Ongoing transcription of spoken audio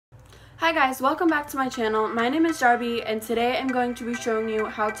Hi guys, welcome back to my channel. My name is Darby and today I'm going to be showing you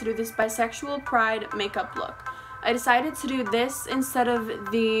how to do this Bisexual Pride makeup look. I decided to do this instead of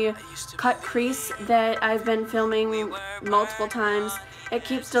the cut crease that I've been filming multiple times. It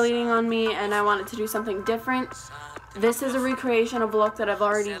keeps deleting on me and I wanted to do something different. This is a recreation of a look that I've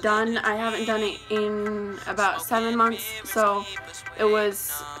already done. I haven't done it in about 7 months, so it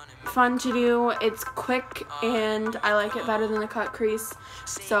was fun to do. It's quick and I like it better than the cut crease,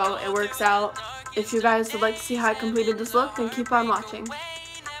 so it works out. If you guys would like to see how I completed this look, then keep on watching.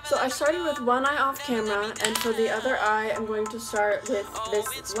 So I started with one eye off camera, and for the other eye I'm going to start with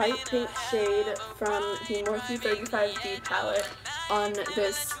this light pink shade from the Morphe 35D palette on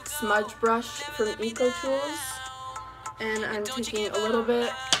this smudge brush from Ecotools, and I'm taking a little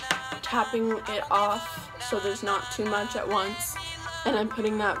bit, tapping it off so there's not too much at once, and I'm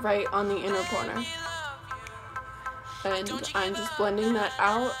putting that right on the inner corner. And I'm just blending that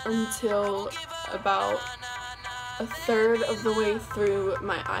out until about a third of the way through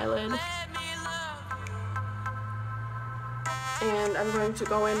my eyelid. And I'm going to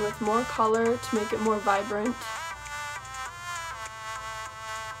go in with more color to make it more vibrant.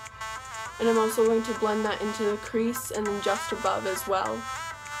 And I'm also going to blend that into the crease and then just above as well.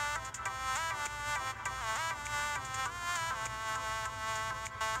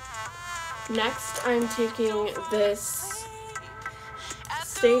 Next, I'm taking this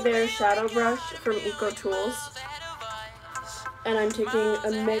Stay There shadow brush from Ecotools, and I'm taking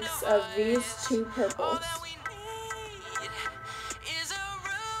a mix of these two purples.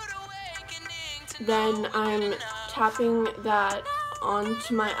 Then I'm tapping that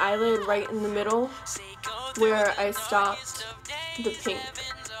onto my eyelid right in the middle where I stopped the pink.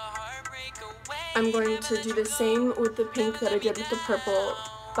 I'm going to do the same with the pink that I did with the purple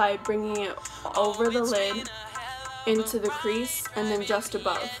by bringing it over the lid into the crease and then just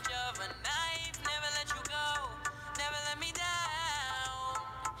above.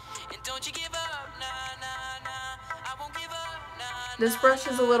 This brush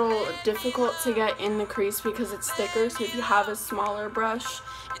is a little difficult to get in the crease because it's thicker, so if you have a smaller brush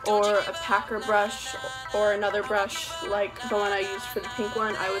or a packer brush or another brush like the one I used for the pink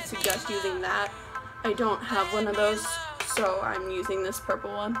one, I would suggest using that. I don't have one of those, so I'm using this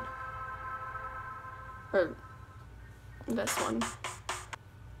purple one, or this one.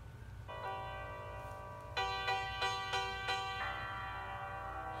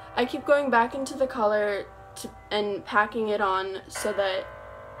 I keep going back into the color and packing it on so that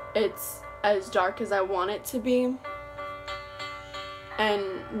it's as dark as I want it to be and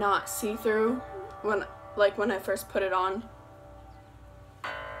not see-through when I first put it on.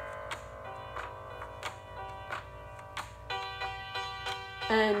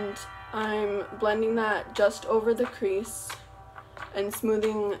 And I'm blending that just over the crease and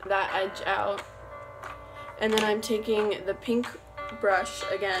smoothing that edge out. And then I'm taking the pink brush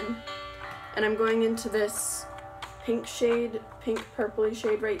again, and I'm going into this pink purpley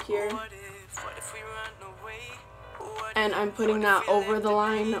shade right here. And I'm putting that over the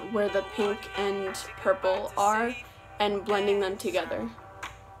line where the pink and purple are and blending them together.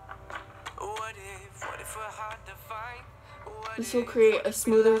 This will create a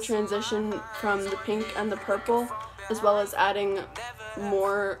smoother transition from the pink and the purple, as well as adding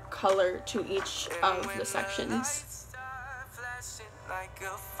more color to each of the sections.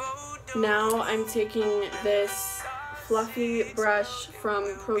 Now I'm taking this fluffy brush from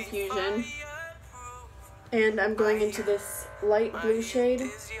Profusion, and I'm going into this light blue shade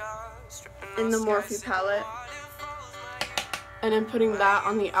in the Morphe palette, and I'm putting that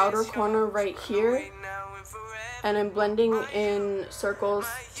on the outer corner right here, and I'm blending in circles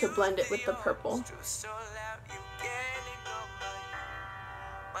to blend it with the purple.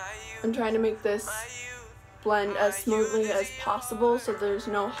 I'm trying to make this blend as smoothly as possible so there's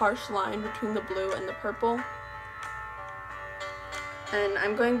no harsh line between the blue and the purple. And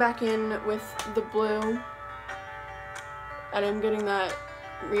I'm going back in with the blue, and I'm getting that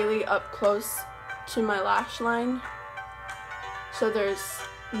really up close to my lash line so there's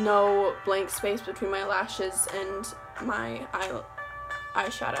no blank space between my lashes and my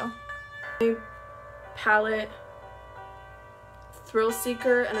eyeshadow. My palette, Thrill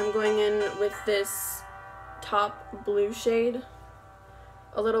Seeker, and I'm going in with this top blue shade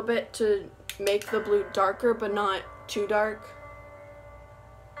a little bit to make the blue darker but not too dark.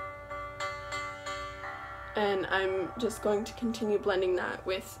 And I'm just going to continue blending that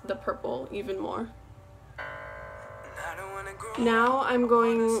with the purple even more. Now I'm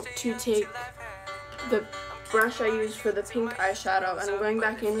going to take the brush I used for the pink eyeshadow, and I'm going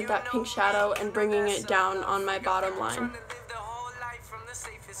back in with that pink shadow and bringing it down on my bottom line.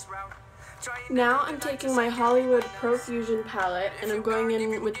 Now I'm taking my Hollywood Profusion palette and I'm going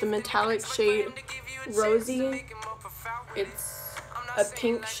in with the metallic shade Rosy. It's a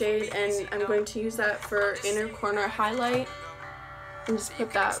pink shade and I'm going to use that for inner corner highlight and just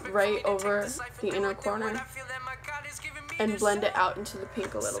put that right over the inner corner and blend it out into the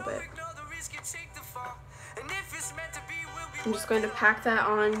pink a little bit. I'm just going to pack that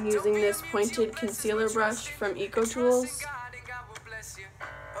on using this pointed concealer brush from Ecotools.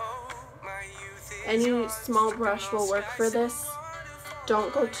 Any small brush will work for this.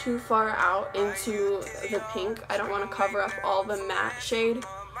 Don't go too far out into the pink. I don't want to cover up all the matte shade,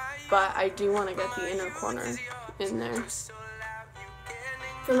 but I do want to get the inner corner in there.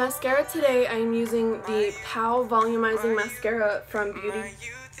 For mascara today, I'm using the POW Volumizing Mascara from Beauty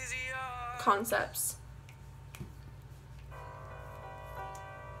Concepts.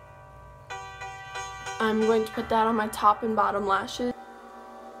 I'm going to put that on my top and bottom lashes.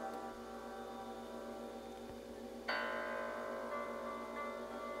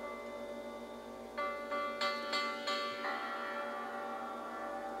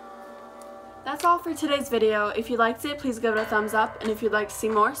 That's all for today's video. If you liked it, please give it a thumbs up, and if you'd like to see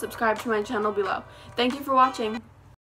more, subscribe to my channel below. Thank you for watching.